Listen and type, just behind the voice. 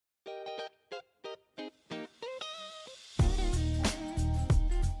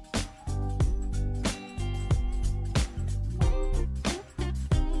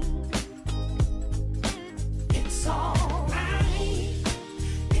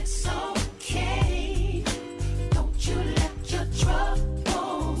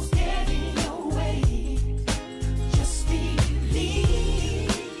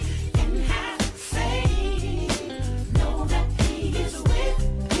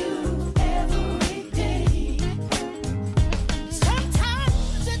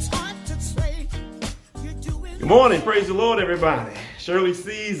Morning, praise the Lord, everybody. Shirley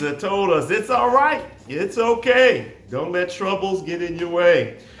Caesar told us it's all right, it's okay. Don't let troubles get in your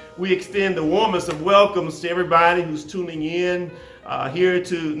way. We extend the warmest of welcomes to everybody who's tuning in here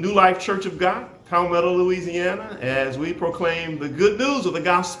to New Life Church of God, Palmetto, Louisiana, as we proclaim the good news of the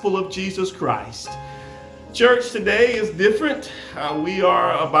gospel of Jesus Christ. Church today is different. We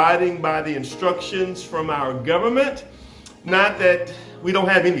are abiding by the instructions from our government. Not that we don't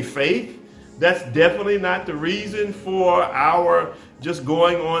have any faith. That's definitely not the reason for our just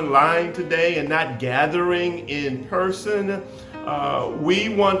going online today and not gathering in person. God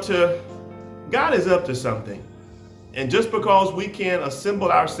is up to something. And just because we can't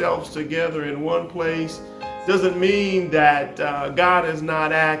assemble ourselves together in one place doesn't mean that God is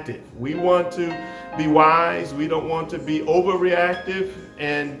not active. We want to be wise. We don't want to be overreactive.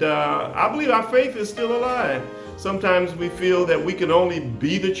 And I believe our faith is still alive. Sometimes we feel that we can only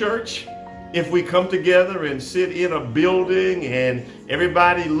be the church if we come together and sit in a building and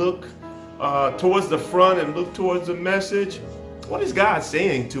everybody look towards the front and look towards the message. What is God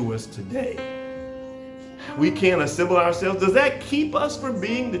saying to us today? We can't assemble ourselves. Does that keep us from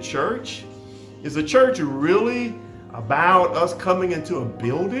being the church? Is the church really about us coming into a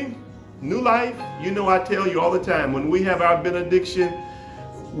building? New Life, you know I tell you all the time, when we have our benediction,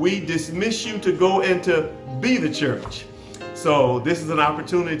 we dismiss you to go and to be the church. So this is an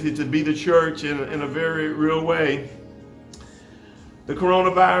opportunity to be the church in a very real way. The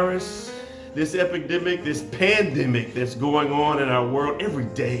coronavirus, this epidemic, this pandemic that's going on in our world every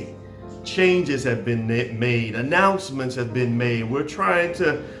day, changes have been made, announcements have been made. We're trying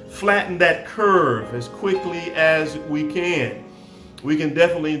to flatten that curve as quickly as we can. We can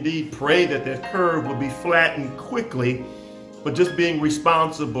definitely indeed pray that that curve will be flattened quickly. But just being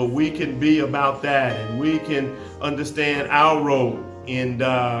responsible, we can be about that, and we can understand our role in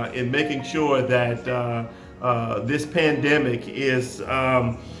making sure that this pandemic is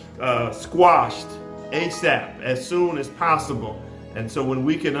squashed ASAP, as soon as possible. And so when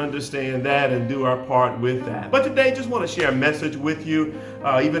we can understand that and do our part with that. But today, just want to share a message with you,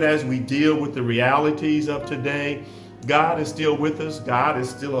 even as we deal with the realities of today. God is still with us. God is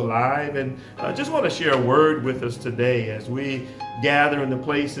still alive. And I just want to share a word with us today as we gather in the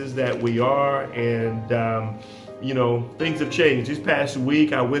places that we are. And, things have changed. This past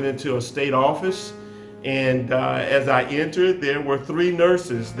week, I went into a state office. And as I entered, there were 3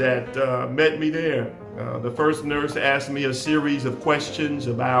 nurses that met me there. The first nurse asked me a series of questions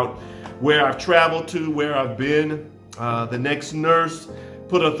about where I've traveled to, where I've been. The next nurse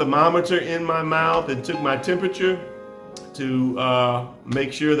put a thermometer in my mouth and took my temperature to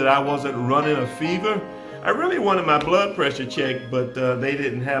make sure that I wasn't running a fever. I really wanted my blood pressure checked, but they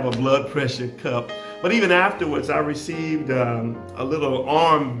didn't have a blood pressure cup. But even afterwards, I received a little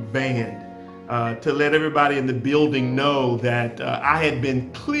arm band to let everybody in the building know that I had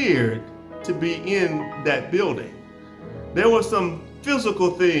been cleared to be in that building. There were some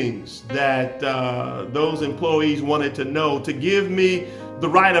physical things that those employees wanted to know to give me the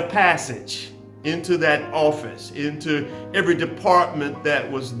rite of passage into that office, into every department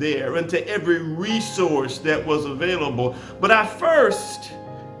that was there, into every resource that was available. But I first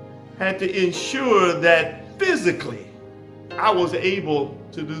had to ensure that physically I was able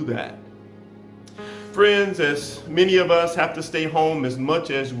to do that. Friends, as many of us have to stay home as much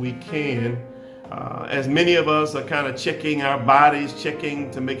as we can, as many of us are kind of checking our bodies,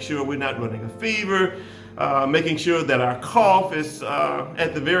 checking to make sure we're not running a fever, making sure that our cough is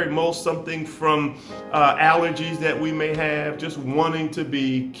at the very most something from allergies that we may have, just wanting to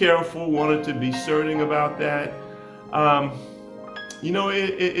be careful, wanting to be certain about that.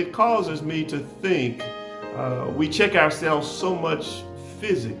 It causes me to think we check ourselves so much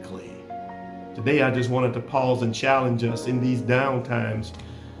physically. Today I just wanted to pause and challenge us in these down times.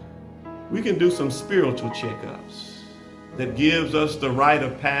 We can do some spiritual checkups that gives us the rite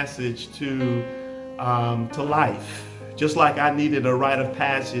of passage to life, just like I needed a rite of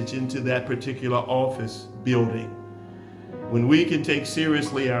passage into that particular office building. When we can take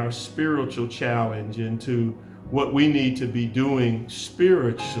seriously our spiritual challenge into what we need to be doing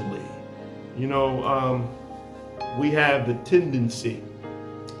spiritually, we have the tendency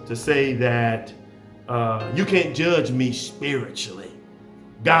to say that you can't judge me spiritually.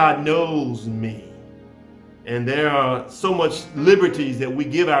 God knows me. And there are so much liberties that we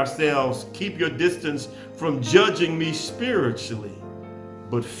give ourselves. Keep your distance from judging me spiritually.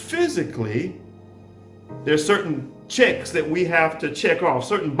 But physically, there's certain checks that we have to check off,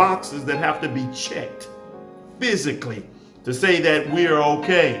 certain boxes that have to be checked physically to say that we are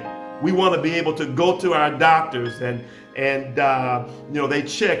okay. We want to be able to go to our doctors and they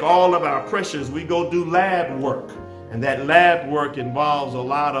check all of our pressures. We go do lab work. And that lab work involves a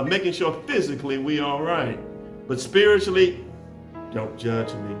lot of making sure physically we all right. But spiritually, don't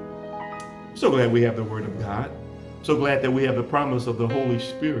judge me. I'm so glad we have the Word of God. I'm so glad that we have the promise of the Holy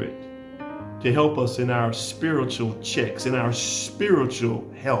Spirit to help us in our spiritual checks, in our spiritual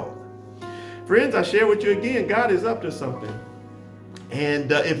health. Friends, I share with you again, God is up to something.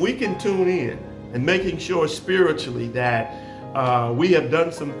 And if we can tune in and making sure spiritually that we have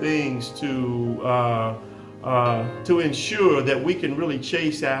done some things to ensure that we can really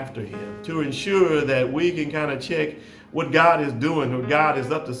chase after Him, to ensure that we can kind of check what God is doing, or God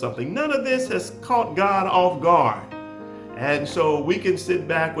is up to something. None of this has caught God off guard. And so we can sit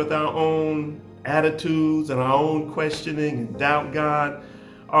back with our own attitudes and our own questioning and doubt God,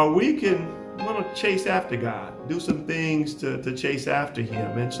 or we can want to chase after God, do some things to chase after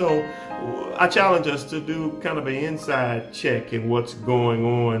Him. And so I challenge us to do kind of an inside check in what's going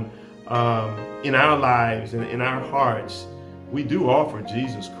on in our lives and in our hearts. We do offer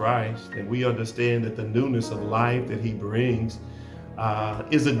Jesus Christ, and we understand that the newness of life that He brings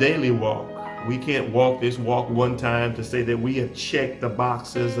is a daily walk. We can't walk this walk one time to say that we have checked the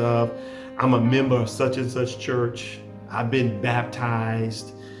boxes of, I'm a member of such and such church, I've been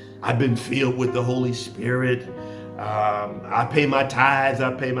baptized, I've been filled with the Holy Spirit, I pay my tithes,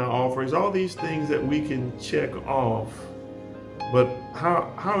 I pay my offerings, all these things that we can check off. But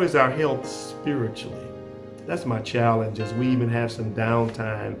how is our health spiritually? That's my challenge, as we even have some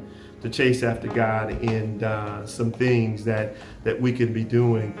downtime to chase after God in some things that we can be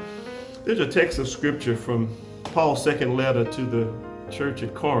doing. There's a text of scripture from Paul's second letter to the church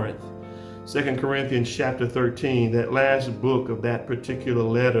at Corinth, 2 Corinthians chapter 13, that last book of that particular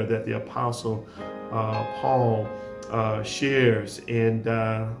letter that the apostle Paul shares. And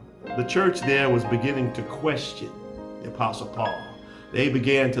the church there was beginning to question the apostle Paul. They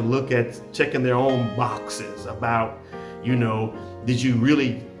began to look at checking their own boxes about, did you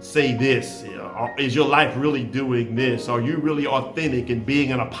really say this? Is your life really doing this? Are you really authentic in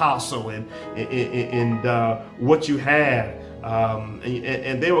being an apostle and what you have?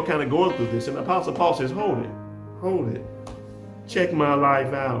 And they were kind of going through this. And the apostle Paul says, hold it. Check my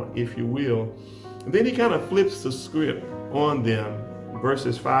life out, if you will. And then he kind of flips the script on them.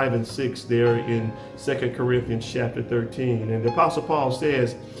 Verses 5 and 6 there in 2 Corinthians chapter 13. And the Apostle Paul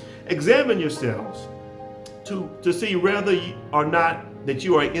says, examine yourselves to see whether you are not, that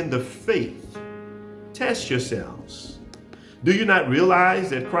you are in the faith. Test yourselves. Do you not realize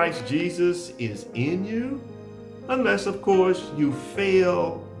that Christ Jesus is in you? Unless, of course, you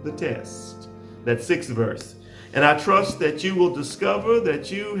fail the test. That 6th verse. And I trust that you will discover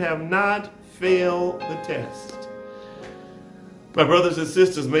that you have not failed the test. My brothers and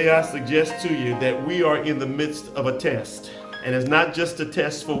sisters, may I suggest to you that we are in the midst of a test. And it's not just a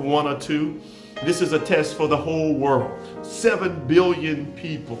test for one or two. This is a test for the whole world. 7 billion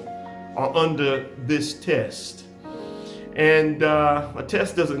people are under this test. And a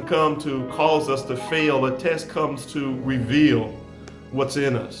test doesn't come to cause us to fail. A test comes to reveal what's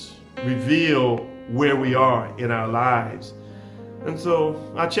in us, reveal where we are in our lives. And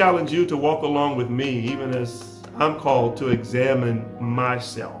so I challenge you to walk along with me, even as I'm called to examine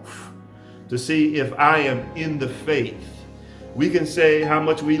myself, to see if I am in the faith. We can say how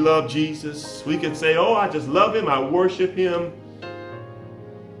much we love Jesus. We can say, oh, I just love Him, I worship Him.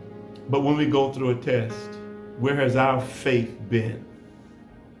 But when we go through a test, where has our faith been?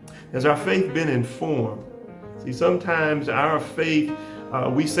 Has our faith been informed? See, sometimes our faith,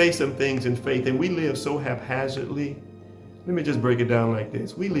 we say some things in faith and we live so haphazardly. Let me just break it down like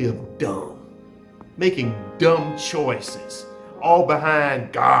this. We live dumb. Making dumb choices, all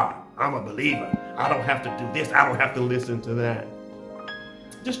behind God. I'm a believer. I don't have to do this. I don't have to listen to that.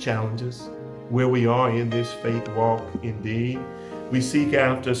 Just challenges where we are in this faith walk indeed. We seek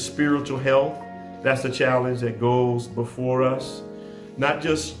after spiritual health. That's the challenge that goes before us. Not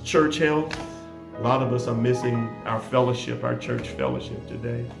just church health. A lot of us are missing our fellowship, our church fellowship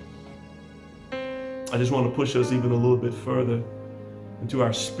today. I just want to push us even a little bit further into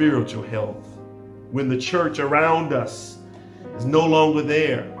our spiritual health. When the church around us is no longer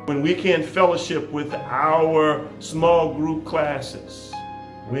there, when we can't fellowship with our small group classes,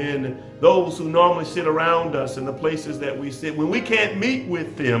 when those who normally sit around us in the places that we sit, when we can't meet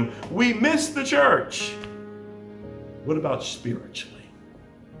with them, we miss the church. What about spiritually?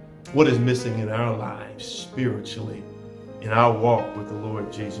 What is missing in our lives spiritually in our walk with the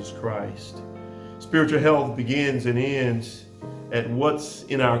Lord Jesus Christ? Spiritual health begins and ends at what's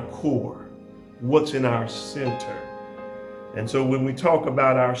in our core. What's in our center. And so when we talk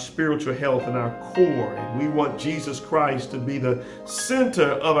about our spiritual health and our core, and we want Jesus Christ to be the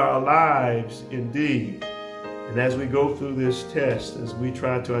center of our lives indeed. And as we go through this test, as we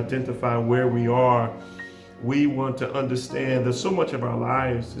try to identify where we are, we want to understand that so much of our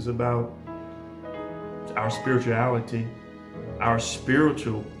lives is about our spirituality, our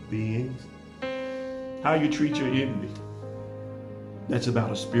spiritual beings. How you treat your enemy, that's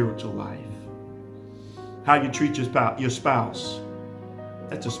about a spiritual life. How you treat your spouse,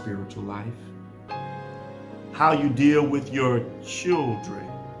 that's a spiritual life. How you deal with your children,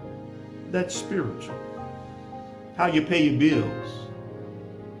 that's spiritual. How you pay your bills,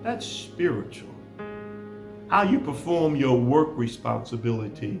 that's spiritual. How you perform your work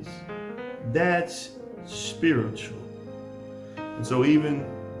responsibilities, that's spiritual. And so even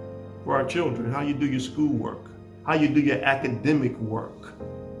for our children, how you do your schoolwork, how you do your academic work,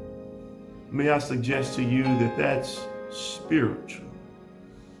 may I suggest to you that that's spiritual.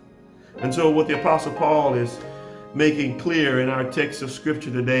 And so what the Apostle Paul is making clear in our text of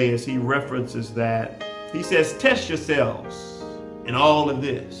scripture today as he references that, he says, test yourselves in all of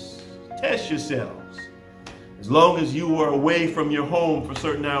this. Test yourselves. As long as you are away from your home for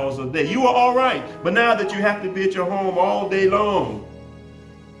certain hours of the day, you are all right. But now that you have to be at your home all day long,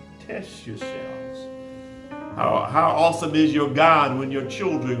 test yourselves. How awesome is your God when your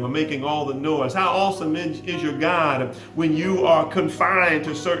children are making all the noise? How awesome is your God when you are confined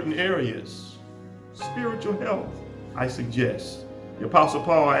to certain areas? Spiritual health, I suggest. The Apostle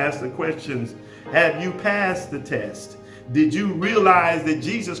Paul asked the questions, have you passed the test? Did you realize that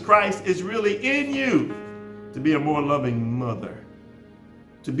Jesus Christ is really in you to be a more loving mother,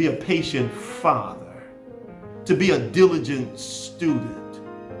 to be a patient father, to be a diligent student?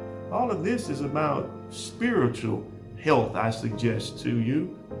 All of this is about spiritual health, I suggest to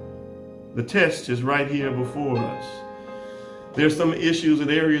you. The test is right here before us. There's some issues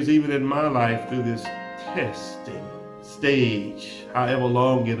and areas even in my life through this testing stage, however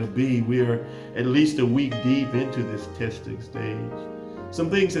long it'll be. We're at least a week deep into this testing stage. Some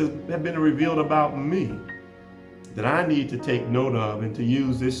things have been revealed about me that I need to take note of and to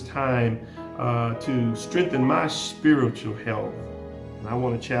use this time to strengthen my spiritual health. And I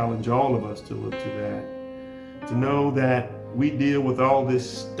want to challenge all of us to look to that, to know that we deal with all this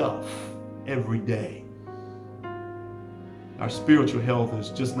stuff every day. Our spiritual health is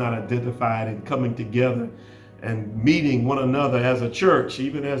just not identified in coming together and meeting one another as a church,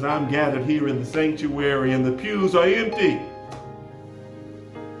 even as I'm gathered here in the sanctuary and the pews are empty.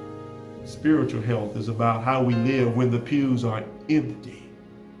 Spiritual health is about how we live when the pews are empty.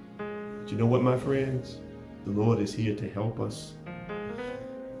 But you know what, my friends? The Lord is here to help us.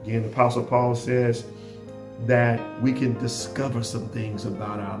 Again, the Apostle Paul says that we can discover some things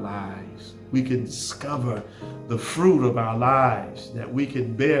about our lives. We can discover the fruit of our lives, that we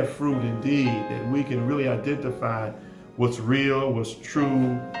can bear fruit indeed, that we can really identify what's real, what's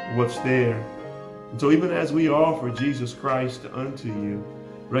true, what's there. And so even as we offer Jesus Christ unto you,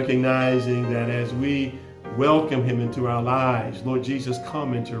 recognizing that as we welcome him into our lives, Lord Jesus,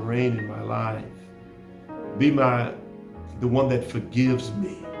 come and to reign in my life. Be the one that forgives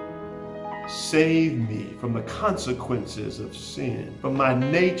me. Save me from the consequences of sin, from my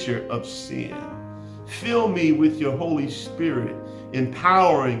nature of sin. Fill me with your Holy Spirit,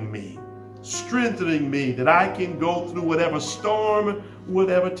 empowering me, strengthening me, that I can go through whatever storm,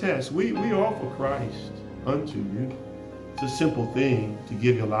 whatever test. We offer Christ unto you. It's a simple thing to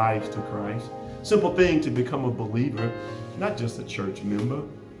give your lives to Christ. Simple thing to become a believer, not just a church member,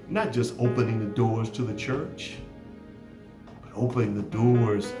 not just opening the doors to the church, but opening the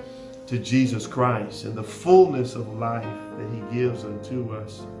doors to Jesus Christ and the fullness of life that he gives unto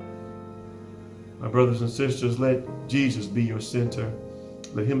us. My brothers and sisters, let Jesus be your center.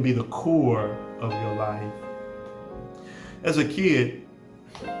 Let him be the core of your life. As a kid,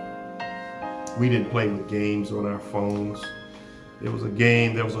 we didn't play with games on our phones. There was a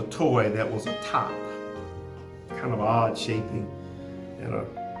game, there was a toy that was a top, kind of odd shaping, and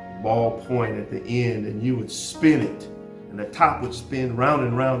a ball point at the end, and you would spin it. And the top would spin round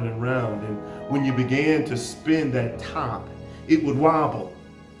and round and round. And when you began to spin that top, it would wobble.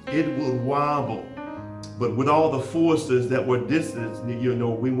 It would wobble. But with all the forces that were distance, you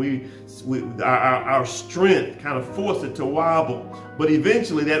know, when our strength kind of forced it to wobble. But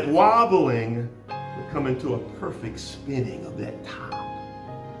eventually that wobbling would come into a perfect spinning of that top.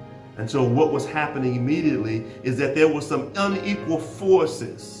 And so what was happening immediately is that there were some unequal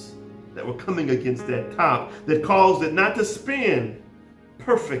forces that were coming against that top that caused it not to spin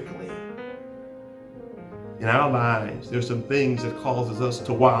perfectly. In our lives, there's some things that causes us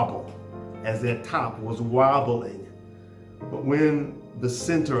to wobble as that top was wobbling. but when the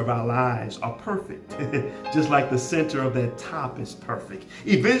center of our lives are perfect, just like the center of that top is perfect.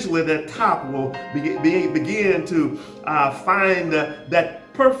 Eventually that top will begin to find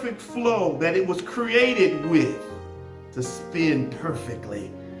that perfect flow that it was created with to spin perfectly,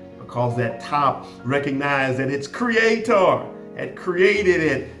 because that top recognized that its creator had created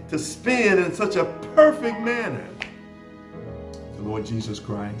it to spin in such a perfect manner. The Lord Jesus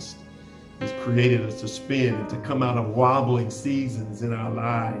Christ has created us to spin and to come out of wobbling seasons in our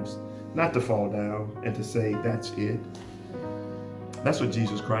lives, not to fall down and to say, that's it. That's what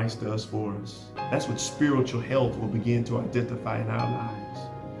Jesus Christ does for us. That's what spiritual health will begin to identify in our lives.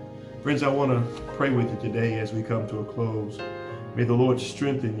 Friends, I want to pray with you today as we come to a close. May the Lord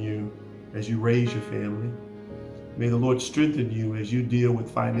strengthen you as you raise your family. May the Lord strengthen you as you deal with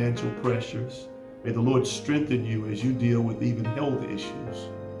financial pressures. May the Lord strengthen you as you deal with even health issues.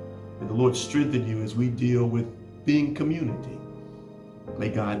 May the Lord strengthen you as we deal with being community. May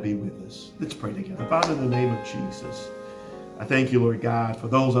God be with us. Let's pray together. Father, in the name of Jesus, I thank you, Lord God, for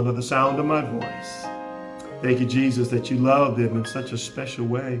those under the sound of my voice. Thank you, Jesus, that you love them in such a special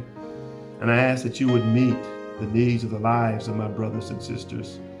way. And I ask that you would meet the needs of the lives of my brothers and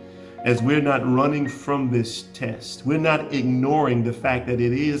sisters. As we're not running from this test, we're not ignoring the fact that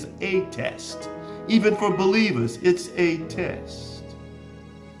it is a test. Even for believers, it's a test.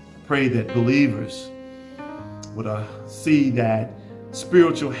 I pray that believers would see that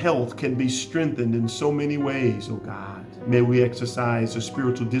spiritual health can be strengthened in so many ways, oh God. May we exercise the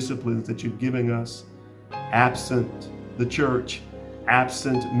spiritual disciplines that you've given us, absent the church,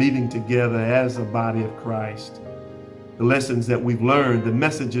 absent meeting together as a body of Christ. The lessons that we've learned, the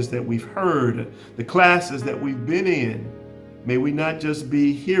messages that we've heard, the classes that we've been in, may we not just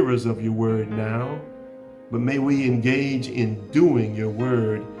be hearers of your word now, but may we engage in doing your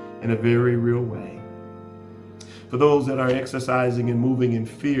word in a very real way. For those that are exercising and moving in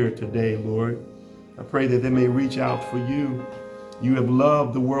fear today, Lord, I pray that they may reach out for you. You have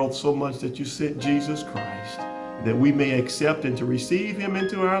loved the world so much that you sent Jesus Christ, that we may accept and to receive him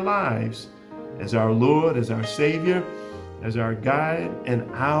into our lives as our Lord, as our Savior, as our guide, and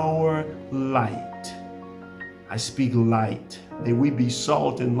our light. I speak light. May we be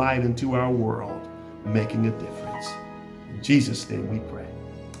salt and light into our world, making a difference. In Jesus' name we pray.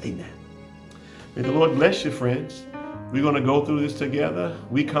 Amen. May the Lord bless you, friends. We're going to go through this together.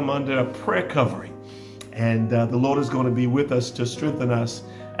 We come under a prayer covering, and the Lord is going to be with us to strengthen us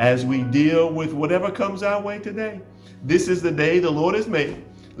as we deal with whatever comes our way today. This is the day the Lord has made.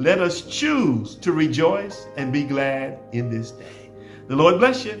 Let us choose to rejoice and be glad in this day. The Lord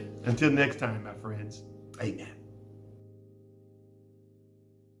bless you. Until next time, my friends. Amen.